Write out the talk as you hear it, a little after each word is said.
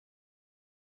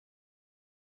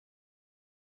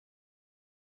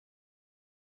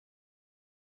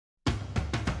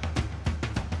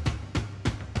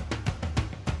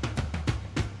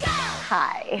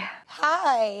Hi.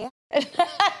 Hi.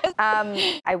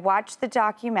 I watched the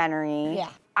documentary. Yeah.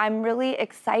 I'm really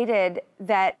excited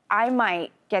that I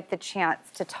might get the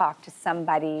chance to talk to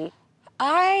somebody.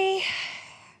 I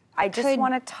just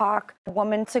want to talk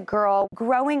woman to girl.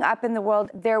 Growing up in the world,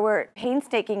 there were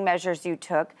painstaking measures you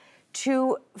took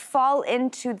to fall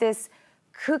into this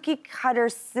cookie cutter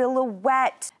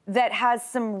silhouette that has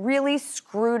some really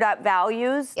screwed up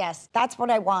values. Yes, that's what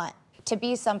I want, to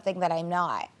be something that I'm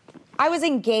not. I was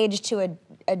engaged to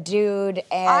a dude,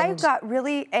 and I got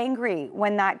really angry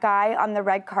when that guy on the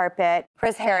red carpet,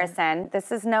 Chris Harrison,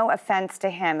 this is no offense to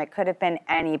him, it could have been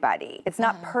anybody. It's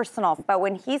not personal, but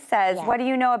when he says, what do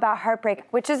you know about heartbreak?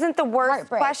 Which isn't the worst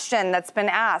question that's been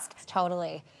asked.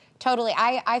 Totally.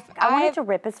 I wanted to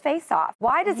rip his face off.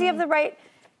 Why does he have the right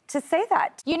to say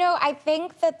that? You know, I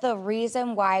think that the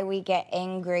reason why we get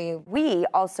angry... We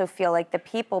also feel like the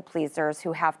people pleasers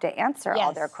who have to answer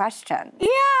all their questions.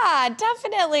 Yeah,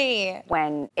 definitely.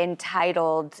 When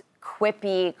entitled,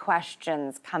 quippy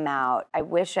questions come out, I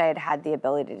wish I had had the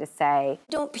ability to say,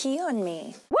 don't pee on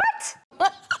me. What?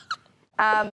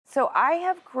 So I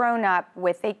have grown up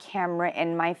with a camera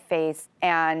in my face,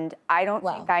 and I don't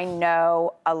think I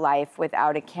know a life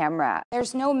without a camera.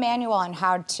 There's no manual on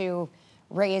how to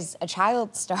raise a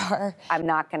child star. I'm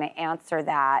not going to answer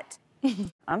that.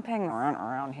 I'm paying the rent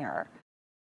around here.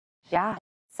 Yeah.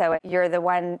 So you're the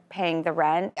one paying the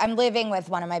rent? I'm living with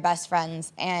one of my best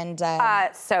friends, and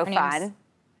so fun.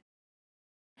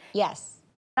 Yes.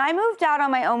 I moved out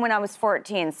on my own when I was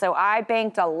 14, so I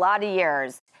banked a lot of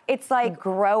years. It's like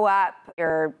grow up.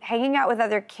 You're hanging out with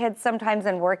other kids sometimes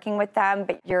and working with them,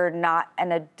 but you're not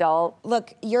an adult.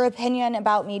 Look, your opinion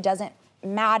about me doesn't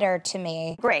matter to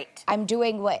me. Great. I'm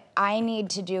doing what I need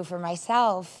to do for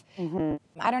myself.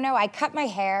 I don't know, I cut my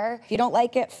hair. If you don't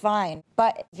like it, fine.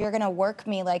 But if you're gonna work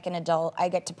me like an adult, I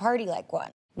get to party like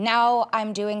one. Now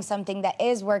I'm doing something that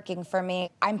is working for me.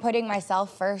 I'm putting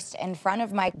myself first in front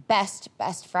of my best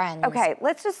friends. Okay,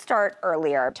 let's just start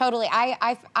earlier. Totally,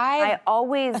 I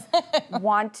always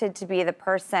wanted to be the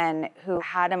person who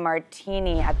had a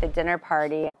martini at the dinner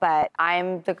party, but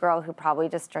I'm the girl who probably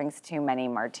just drinks too many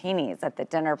martinis at the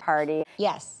dinner party.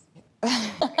 Yes.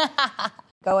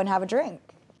 Go and have a drink.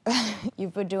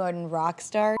 You've been doing rock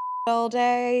star all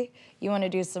day. You want to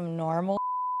do some normal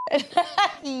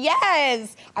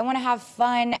Yes, I want to have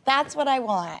fun. That's what I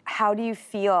want. How do you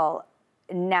feel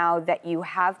now that you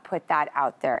have put that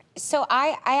out there? So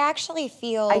I actually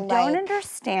feel I don't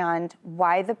understand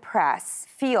why the press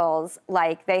feels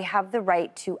like they have the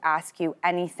right to ask you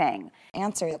anything.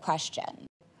 Answer the question.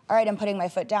 All right, I'm putting my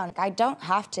foot down. I don't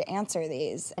have to answer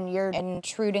these, and you're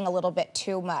intruding a little bit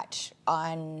too much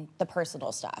on the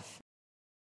personal stuff.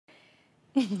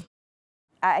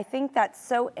 I think that's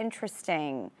so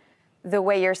interesting, the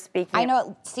way you're speaking. I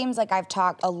know it seems like I've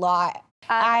talked a lot.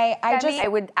 I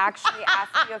would actually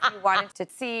ask you if you wanted to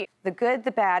see the good,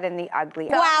 the bad, and the ugly.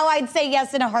 Wow, I'd say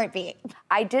yes in a heartbeat.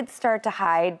 I did start to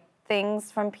hide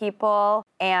things from people,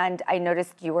 and I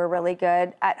noticed you were really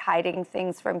good at hiding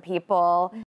things from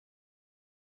people.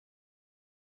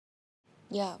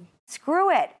 Yeah.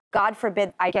 Screw it. God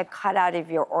forbid I get cut out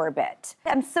of your orbit.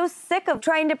 I'm so sick of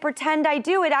trying to pretend I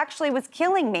do. It actually was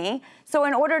killing me. So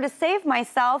in order to save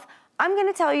myself, I'm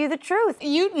gonna tell you the truth.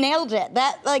 You nailed it.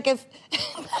 If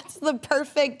that's the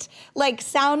perfect,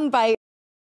 soundbite.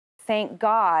 Thank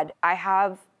God I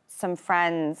have some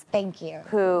friends. Thank you.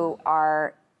 Who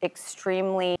are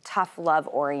extremely tough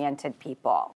love-oriented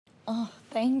people. Oh,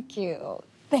 thank you.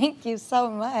 Thank you so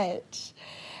much.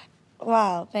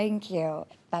 Wow, thank you.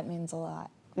 That means a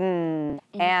lot.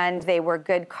 And they were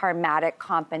good karmatic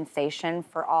compensation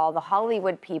for all the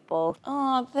Hollywood people.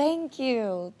 Oh, thank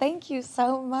you. Thank you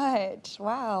so much.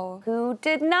 Wow. Who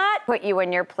did not put you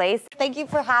in your place. Thank you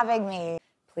for having me.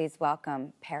 Please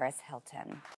welcome Paris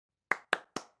Hilton.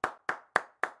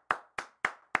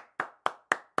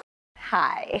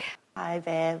 Hi. Hi,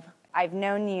 babe. I've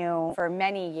known you for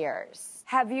many years.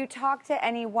 Have you talked to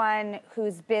anyone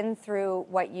who's been through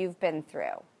what you've been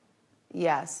through?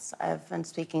 Yes, I've been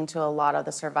speaking to a lot of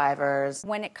the survivors.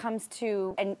 When it comes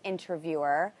to an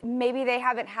interviewer, maybe they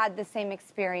haven't had the same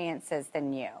experiences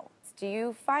than you. Do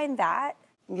you find that?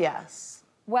 Yes.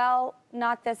 Well,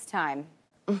 not this time.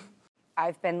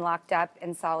 I've been locked up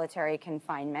in solitary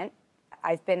confinement.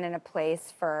 I've been in a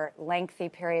place for lengthy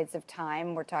periods of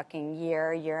time. We're talking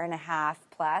year and a half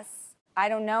plus. I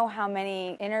don't know how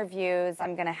many interviews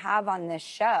I'm gonna have on this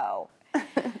show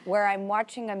where I'm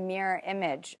watching a mirror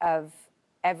image of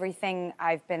everything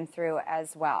I've been through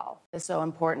as well. It's so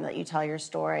important that you tell your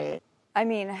story. I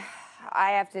mean,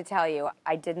 I have to tell you,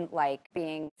 I didn't like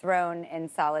being thrown in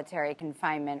solitary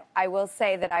confinement. I will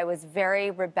say that I was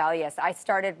very rebellious. I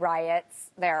started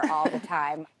riots there all the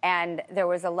time, and there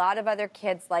was a lot of other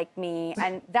kids like me,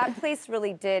 and that place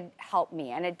really did help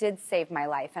me, and it did save my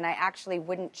life, and I actually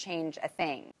wouldn't change a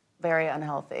thing. Very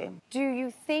unhealthy. Do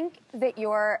you think that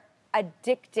you're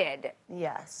addicted?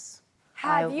 Yes.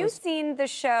 Have you seen the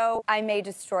show I May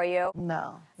Destroy You?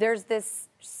 No. There's this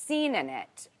scene in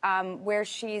it where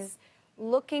she's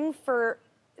looking for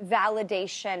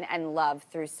validation and love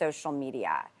through social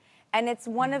media. And it's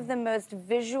one of the most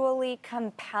visually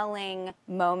compelling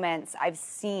moments I've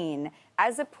seen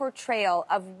as a portrayal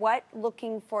of what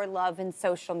looking for love in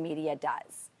social media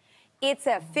does. It's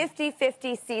a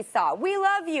 50-50 seesaw. We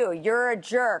love you. You're a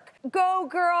jerk. Go,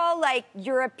 girl. Like,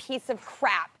 you're a piece of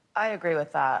crap. I agree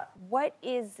with that. What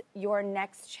is your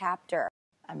next chapter?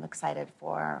 I'm excited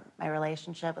for my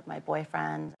relationship with my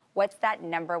boyfriend. What's that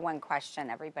 #1 question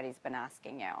everybody's been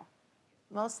asking you?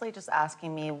 Mostly just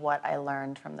asking me what I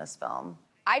learned from this film.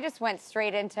 I just went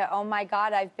straight into, oh my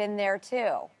God, I've been there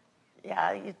too.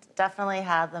 Yeah, you definitely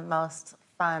had the most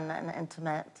fun and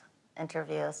intimate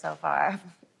interview so far.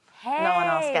 Hey. No one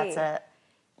else gets it. Yes.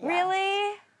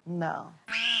 Really? No.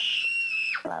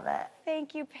 Love it.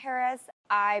 Thank you, Paris.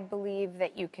 I believe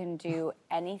that you can do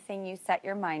anything you set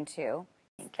your mind to.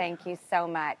 Thank you so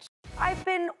much. I've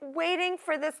been waiting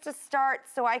for this to start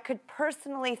so I could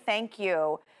personally thank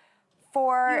you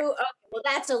for... Okay, well,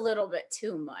 that's a little bit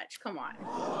too much. Come on.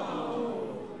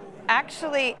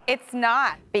 Actually, it's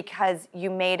not, because you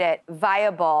made it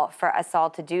viable for us all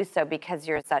to do so because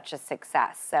you're such a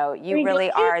success. So you really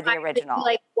are the original.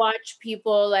 Like, watch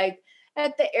people like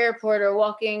at the airport or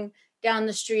walking down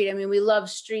the street. I mean, we love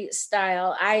street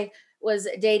style. I was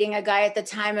dating a guy at the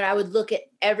time, and I would look at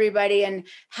everybody and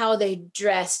how they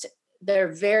dressed their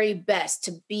very best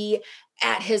to be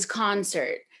at his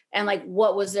concert, and like,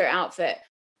 what was their outfit.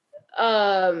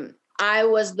 I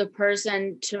was the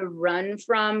person to run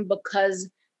from, because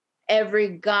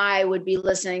every guy would be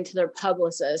listening to their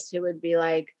publicist who would be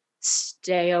like,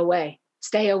 stay away,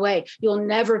 stay away. You'll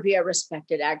never be a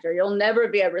respected actor. You'll never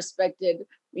be a respected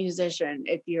musician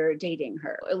if you're dating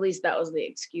her. At least that was the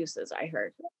excuses I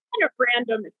heard. Kind of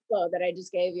random info that I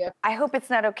just gave you. I hope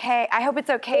it's not okay. I hope it's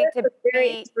okay to very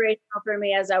be... inspirational for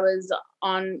me as I was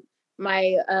on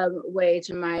my way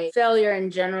to my failure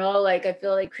in general. Like, I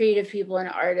feel like creative people and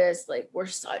artists, like, we're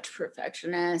such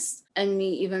perfectionists. And me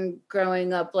even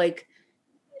growing up, like,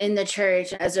 in the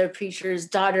church as a preacher's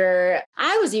daughter,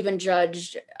 I was even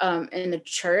judged in the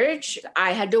church.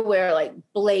 I had to wear like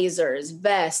blazers,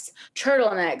 vests,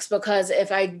 turtlenecks, because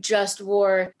if I just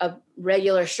wore a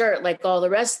regular shirt like all the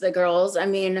rest of the girls, I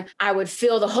mean, I would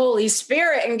feel the Holy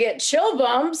Spirit and get chill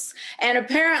bumps, and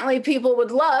apparently people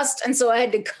would lust, and so I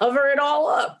had to cover it all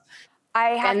up.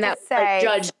 I have to say, like,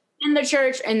 judged in the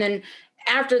church, and then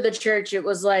after the church, it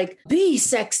was like, be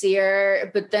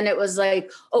sexier. But then it was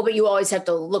like, oh, but you always have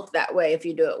to look that way if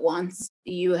you do it once.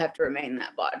 You have to remain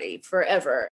that body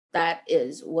forever. That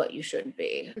is what you should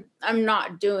be. I'm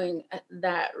not doing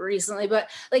that recently, but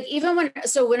like, even when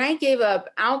I gave up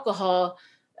alcohol,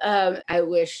 I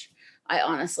wish I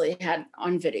honestly had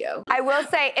on video. I will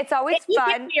say, it's always if fun.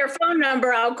 You give me your phone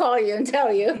number, I'll call you and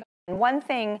tell you. One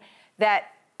thing that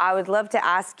I would love to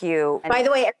ask you. By the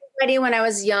way, everybody, when I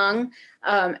was young,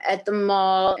 at the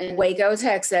mall in Waco,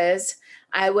 Texas,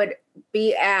 I would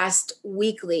be asked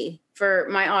weekly for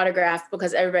my autograph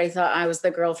because everybody thought I was the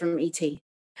girl from E.T.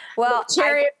 Well,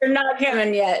 chariots are not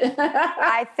coming yet.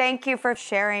 I thank you for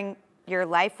sharing your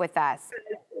life with us.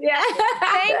 Yeah.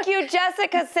 Thank you,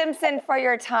 Jessica Simpson, for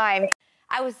your time.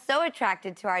 I was so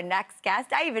attracted to our next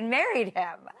guest, I even married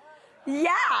him.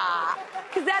 Yeah,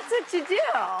 because that's what you do.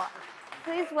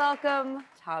 Please welcome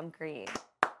Tom Greene.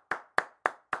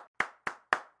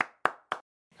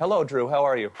 Hello, Drew. How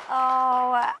are you?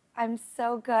 Oh, I'm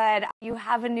so good. You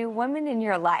have a new woman in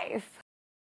your life.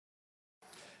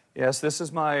 Yes, this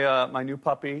is my new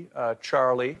puppy,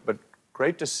 Charlie. But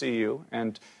great to see you,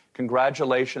 and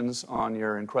congratulations on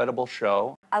your incredible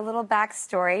show. A little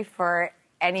backstory for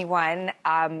anyone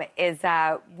is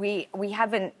we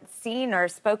haven't seen or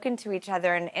spoken to each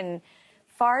other in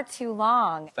far too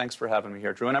long. Thanks for having me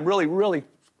here, Drew. And I'm really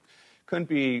couldn't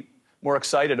be more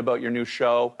excited about your new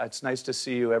show. It's nice to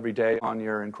see you every day on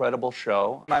your incredible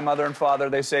show. My mother and father,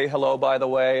 they say hello, by the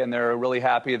way, and they're really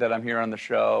happy that I'm here on the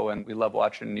show, and we love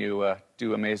watching you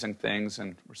do amazing things,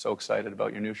 and we're so excited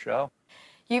about your new show.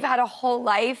 You've had a whole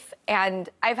life, and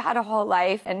I've had a whole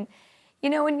life, and you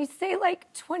know, when you say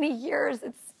like 20 years,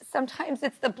 sometimes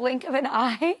it's the blink of an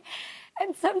eye.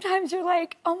 And sometimes you're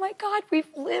like, oh my God, we've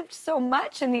lived so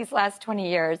much in these last 20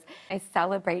 years. I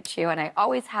celebrate you, and I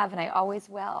always have, and I always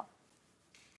will.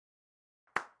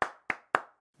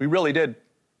 We really did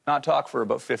not talk for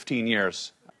about 15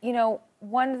 years. You know,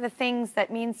 one of the things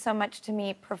that means so much to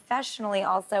me professionally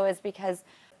also is because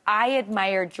I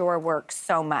admired your work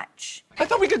so much. I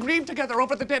thought we could grieve together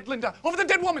over the dead Linda, over the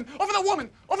dead woman, over the woman,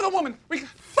 over the woman.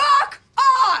 Fuck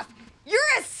off! You're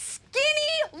a